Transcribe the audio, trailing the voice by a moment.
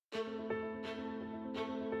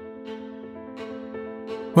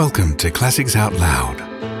Welcome to Classics Out Loud.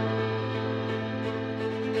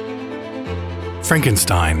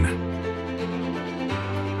 Frankenstein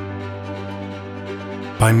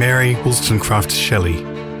by Mary Wollstonecraft Shelley.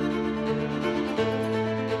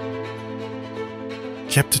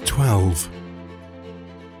 Chapter 12.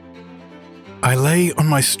 I lay on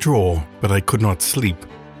my straw, but I could not sleep.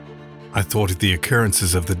 I thought of the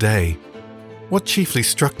occurrences of the day. What chiefly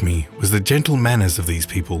struck me was the gentle manners of these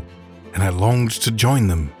people, and I longed to join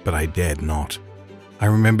them, but I dared not. I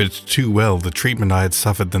remembered too well the treatment I had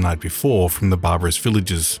suffered the night before from the barbarous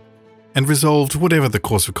villagers, and resolved, whatever the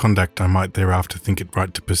course of conduct I might thereafter think it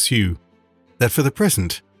right to pursue, that for the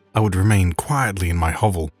present I would remain quietly in my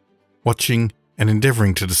hovel, watching and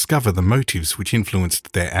endeavouring to discover the motives which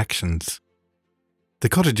influenced their actions. The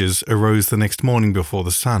cottagers arose the next morning before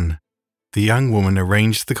the sun. The young woman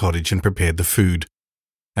arranged the cottage and prepared the food,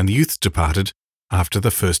 and the youth departed after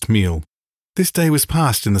the first meal. This day was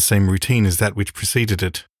passed in the same routine as that which preceded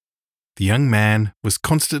it. The young man was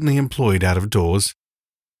constantly employed out of doors,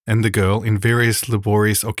 and the girl in various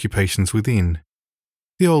laborious occupations within.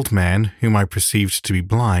 The old man, whom I perceived to be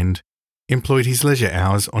blind, employed his leisure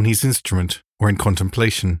hours on his instrument or in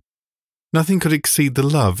contemplation. Nothing could exceed the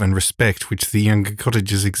love and respect which the younger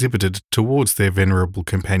cottagers exhibited towards their venerable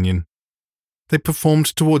companion. They performed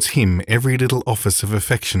towards him every little office of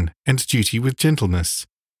affection and duty with gentleness,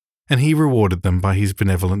 and he rewarded them by his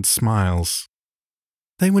benevolent smiles.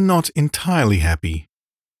 They were not entirely happy.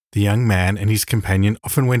 The young man and his companion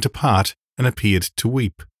often went apart and appeared to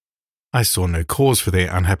weep. I saw no cause for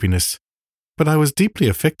their unhappiness, but I was deeply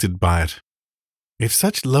affected by it. If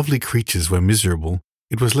such lovely creatures were miserable,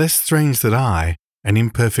 it was less strange that I, an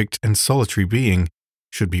imperfect and solitary being,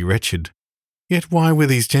 should be wretched. Yet why were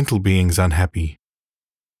these gentle beings unhappy?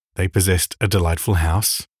 They possessed a delightful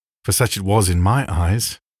house, for such it was in my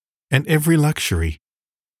eyes, and every luxury.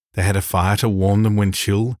 They had a fire to warm them when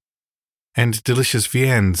chill, and delicious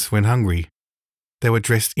viands when hungry. They were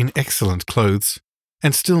dressed in excellent clothes,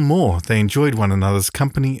 and still more they enjoyed one another's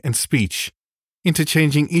company and speech,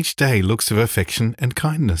 interchanging each day looks of affection and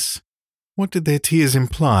kindness. What did their tears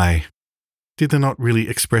imply? Did they not really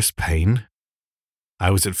express pain? I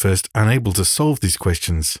was at first unable to solve these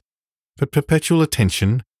questions, but perpetual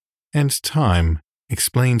attention and time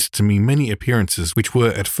explained to me many appearances which were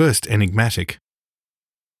at first enigmatic.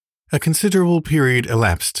 A considerable period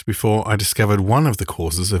elapsed before I discovered one of the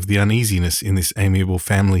causes of the uneasiness in this amiable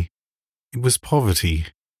family. It was poverty,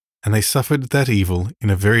 and they suffered that evil in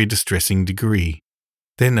a very distressing degree.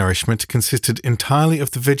 Their nourishment consisted entirely of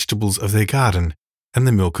the vegetables of their garden and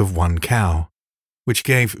the milk of one cow, which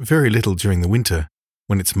gave very little during the winter,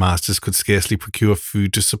 when its masters could scarcely procure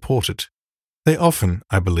food to support it. They often,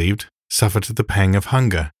 I believed, suffered the pang of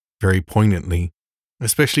hunger very poignantly,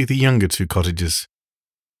 especially the younger two cottagers.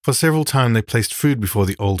 For several times they placed food before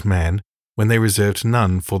the old man when they reserved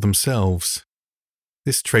none for themselves.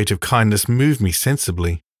 This trait of kindness moved me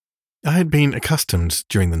sensibly. I had been accustomed,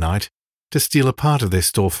 during the night, to steal a part of their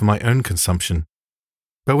store for my own consumption,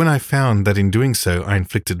 but when I found that in doing so I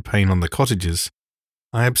inflicted pain on the cottagers,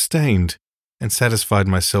 I abstained and satisfied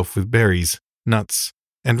myself with berries, nuts,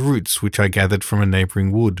 and roots which I gathered from a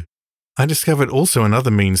neighbouring wood. I discovered also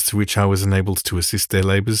another means through which I was enabled to assist their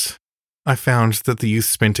labours. I found that the youth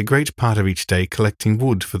spent a great part of each day collecting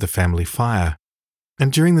wood for the family fire,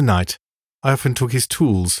 and during the night I often took his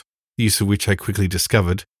tools, the use of which I quickly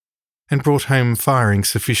discovered, and brought home firing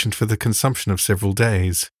sufficient for the consumption of several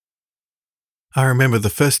days. I remember the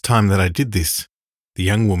first time that I did this. The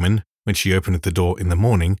young woman, when she opened the door in the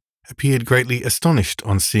morning, appeared greatly astonished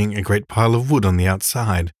on seeing a great pile of wood on the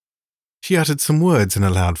outside. She uttered some words in a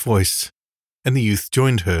loud voice, and the youth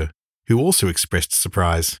joined her, who also expressed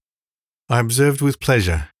surprise. I observed with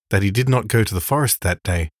pleasure that he did not go to the forest that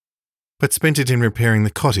day, but spent it in repairing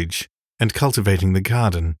the cottage and cultivating the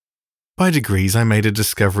garden. By degrees I made a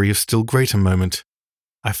discovery of still greater moment.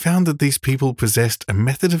 I found that these people possessed a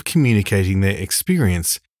method of communicating their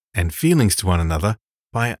experience and feelings to one another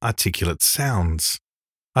by articulate sounds.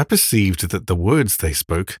 I perceived that the words they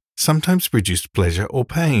spoke sometimes produced pleasure or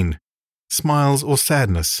pain, smiles or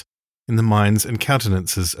sadness, in the minds and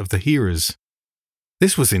countenances of the hearers.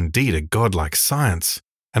 This was indeed a godlike science,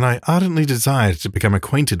 and I ardently desired to become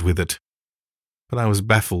acquainted with it. But I was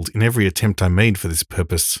baffled in every attempt I made for this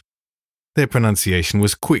purpose. Their pronunciation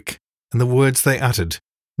was quick, and the words they uttered,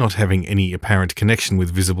 not having any apparent connection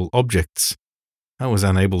with visible objects, I was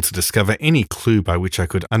unable to discover any clue by which I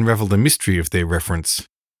could unravel the mystery of their reference.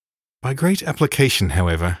 By great application,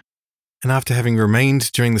 however, and after having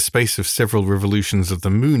remained during the space of several revolutions of the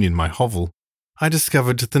moon in my hovel, I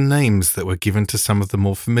discovered the names that were given to some of the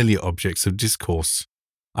more familiar objects of discourse.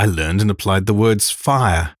 I learned and applied the words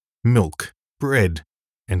fire, milk, bread,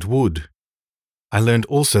 and wood. I learned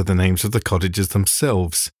also the names of the cottagers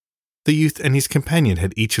themselves. The youth and his companion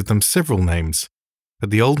had each of them several names, but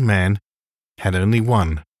the old man had only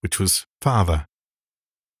one, which was father.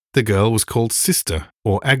 The girl was called sister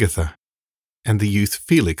or Agatha, and the youth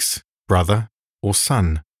Felix, brother or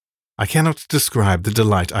son. I cannot describe the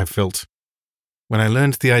delight I felt when I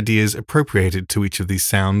learned the ideas appropriated to each of these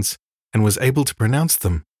sounds and was able to pronounce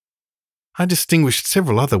them. I distinguished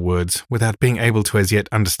several other words without being able to as yet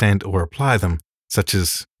understand or apply them, such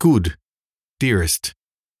as good, dearest,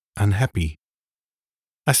 unhappy.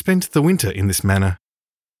 I spent the winter in this manner.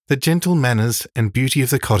 The gentle manners and beauty of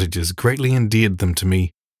the cottagers greatly endeared them to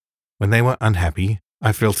me. When they were unhappy,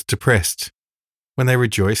 I felt depressed. When they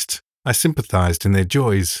rejoiced, I sympathized in their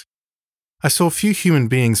joys. I saw few human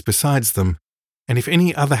beings besides them, and if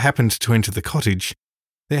any other happened to enter the cottage,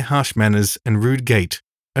 their harsh manners and rude gait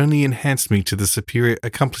only enhanced me to the superior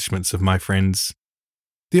accomplishments of my friends.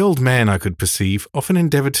 The old man, I could perceive, often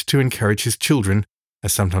endeavoured to encourage his children,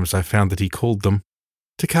 as sometimes I found that he called them,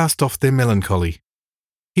 to cast off their melancholy.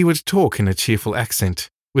 He would talk in a cheerful accent,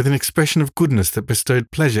 with an expression of goodness that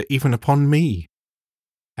bestowed pleasure even upon me.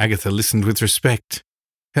 Agatha listened with respect.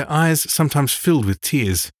 Her eyes sometimes filled with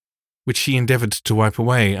tears, which she endeavoured to wipe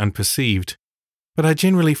away unperceived, but I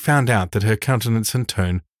generally found out that her countenance and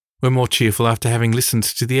tone were more cheerful after having listened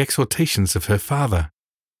to the exhortations of her father.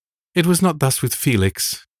 It was not thus with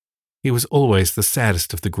Felix. He was always the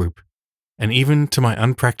saddest of the group, and even to my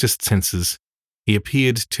unpractised senses, he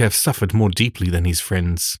appeared to have suffered more deeply than his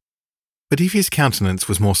friends. But if his countenance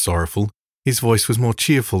was more sorrowful, his voice was more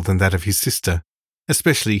cheerful than that of his sister,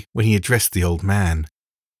 especially when he addressed the old man.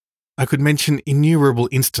 I could mention innumerable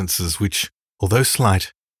instances which, although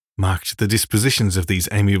slight, marked the dispositions of these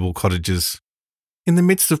amiable cottagers. In the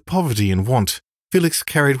midst of poverty and want, Felix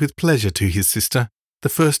carried with pleasure to his sister the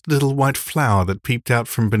first little white flower that peeped out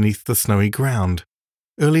from beneath the snowy ground.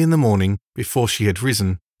 Early in the morning, before she had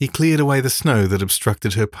risen, he cleared away the snow that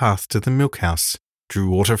obstructed her path to the milk-house, drew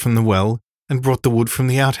water from the well, and brought the wood from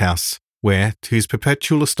the outhouse, where, to his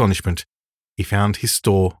perpetual astonishment, he found his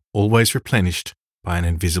store always replenished by an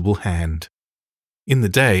invisible hand. In the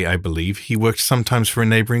day, I believe, he worked sometimes for a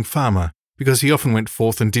neighbouring farmer, because he often went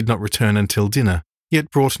forth and did not return until dinner,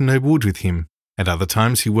 yet brought no wood with him. At other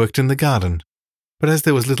times he worked in the garden. But as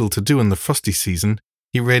there was little to do in the frosty season,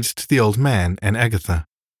 he read to the old man and Agatha.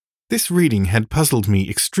 This reading had puzzled me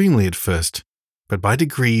extremely at first, but by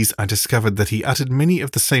degrees I discovered that he uttered many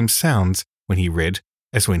of the same sounds when he read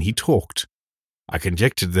as when he talked. I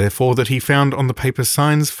conjectured, therefore, that he found on the paper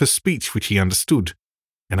signs for speech which he understood,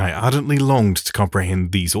 and I ardently longed to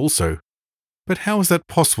comprehend these also. But how was that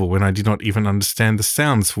possible when I did not even understand the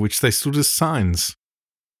sounds for which they stood as signs?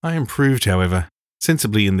 I improved, however,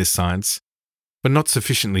 sensibly in this science, but not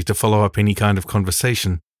sufficiently to follow up any kind of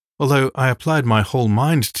conversation, although I applied my whole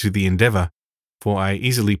mind to the endeavour, for I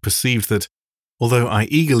easily perceived that, although I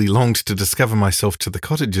eagerly longed to discover myself to the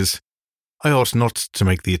cottagers, I ought not to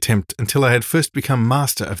make the attempt until I had first become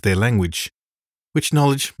master of their language, which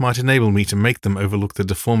knowledge might enable me to make them overlook the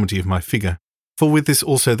deformity of my figure, for with this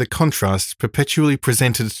also the contrast perpetually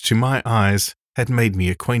presented to my eyes had made me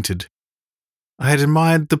acquainted. I had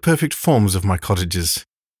admired the perfect forms of my cottagers,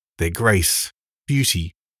 their grace,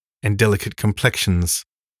 beauty, and delicate complexions.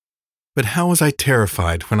 But how was I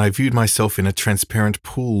terrified when I viewed myself in a transparent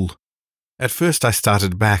pool? At first I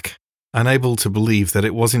started back, unable to believe that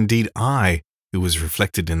it was indeed I who was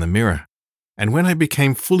reflected in the mirror, and when I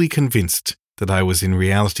became fully convinced that I was in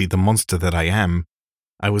reality the monster that I am,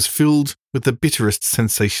 I was filled with the bitterest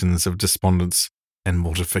sensations of despondence and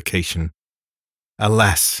mortification.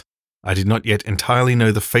 Alas! I did not yet entirely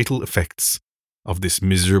know the fatal effects of this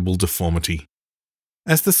miserable deformity.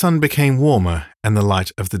 As the sun became warmer and the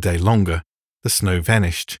light of the day longer, the snow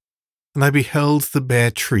vanished, and I beheld the bare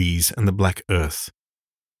trees and the black earth.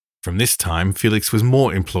 From this time Felix was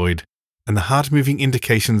more employed, and the heart-moving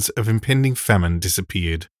indications of impending famine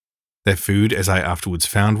disappeared. Their food, as I afterwards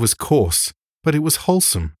found, was coarse, but it was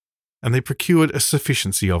wholesome, and they procured a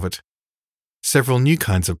sufficiency of it. Several new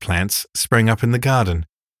kinds of plants sprang up in the garden,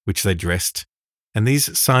 which they dressed, and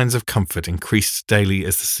these signs of comfort increased daily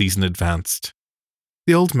as the season advanced.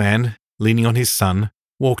 The old man, leaning on his son,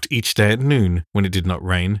 walked each day at noon, when it did not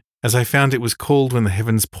rain, as I found it was cold when the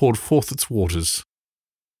heavens poured forth its waters.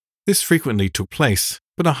 This frequently took place,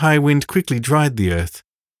 but a high wind quickly dried the earth,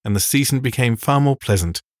 and the season became far more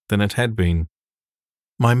pleasant than it had been.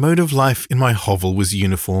 My mode of life in my hovel was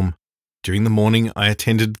uniform. During the morning I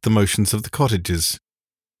attended the motions of the cottagers,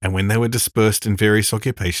 and when they were dispersed in various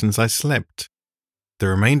occupations I slept. The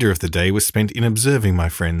remainder of the day was spent in observing my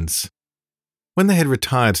friends. When they had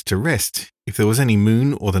retired to rest, if there was any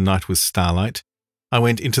moon or the night was starlight, I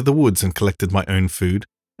went into the woods and collected my own food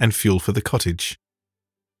and fuel for the cottage.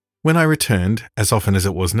 When I returned, as often as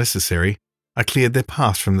it was necessary, I cleared their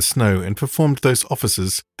path from the snow and performed those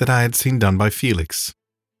offices that I had seen done by Felix.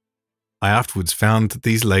 I afterwards found that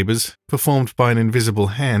these labours, performed by an invisible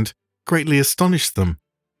hand, greatly astonished them,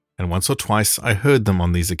 and once or twice I heard them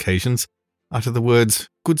on these occasions utter the words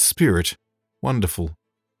 "good spirit," "wonderful."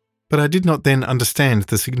 But I did not then understand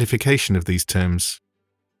the signification of these terms.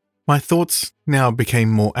 My thoughts now became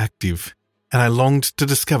more active, and I longed to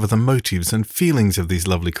discover the motives and feelings of these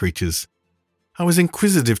lovely creatures. I was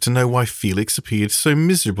inquisitive to know why Felix appeared so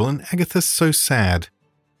miserable and Agatha so sad.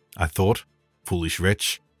 I thought, foolish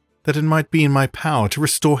wretch, that it might be in my power to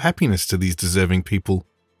restore happiness to these deserving people.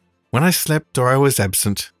 When I slept or I was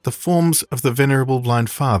absent, the forms of the venerable blind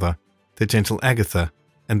father, the gentle Agatha,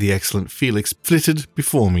 and the excellent Felix flitted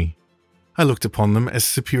before me. I looked upon them as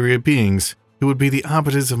superior beings who would be the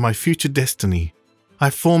arbiters of my future destiny.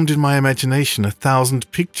 I formed in my imagination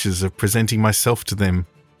 1,000 pictures of presenting myself to them,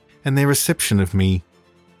 and their reception of me.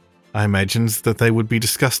 I imagined that they would be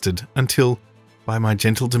disgusted until, by my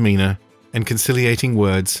gentle demeanour and conciliating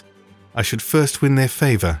words, I should first win their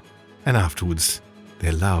favour, and afterwards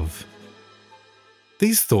their love.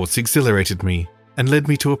 These thoughts exhilarated me, and led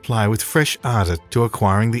me to apply with fresh ardour to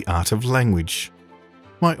acquiring the art of language.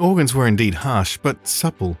 My organs were indeed harsh, but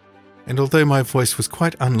supple, and although my voice was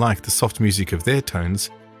quite unlike the soft music of their tones,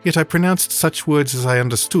 yet I pronounced such words as I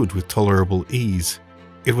understood with tolerable ease.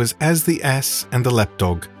 It was as the ass and the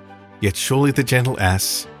lapdog, yet surely the gentle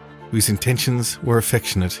ass, whose intentions were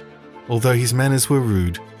affectionate, although his manners were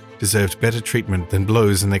rude, deserved better treatment than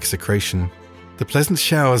blows and execration. The pleasant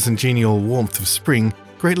showers and genial warmth of spring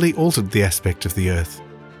greatly altered the aspect of the earth.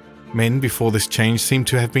 Men before this change seemed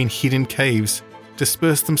to have been hid in caves,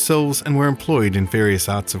 dispersed themselves and were employed in various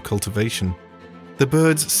arts of cultivation. The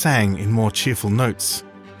birds sang in more cheerful notes,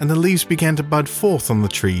 and the leaves began to bud forth on the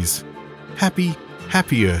trees. Happy,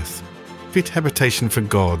 happy earth, fit habitation for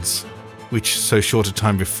gods, which so short a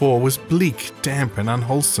time before was bleak, damp, and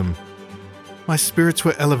unwholesome. My spirits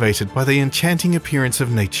were elevated by the enchanting appearance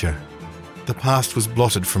of nature. The past was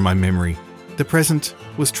blotted from my memory, the present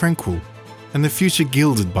was tranquil, and the future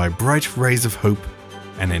gilded by bright rays of hope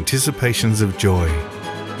and anticipations of joy.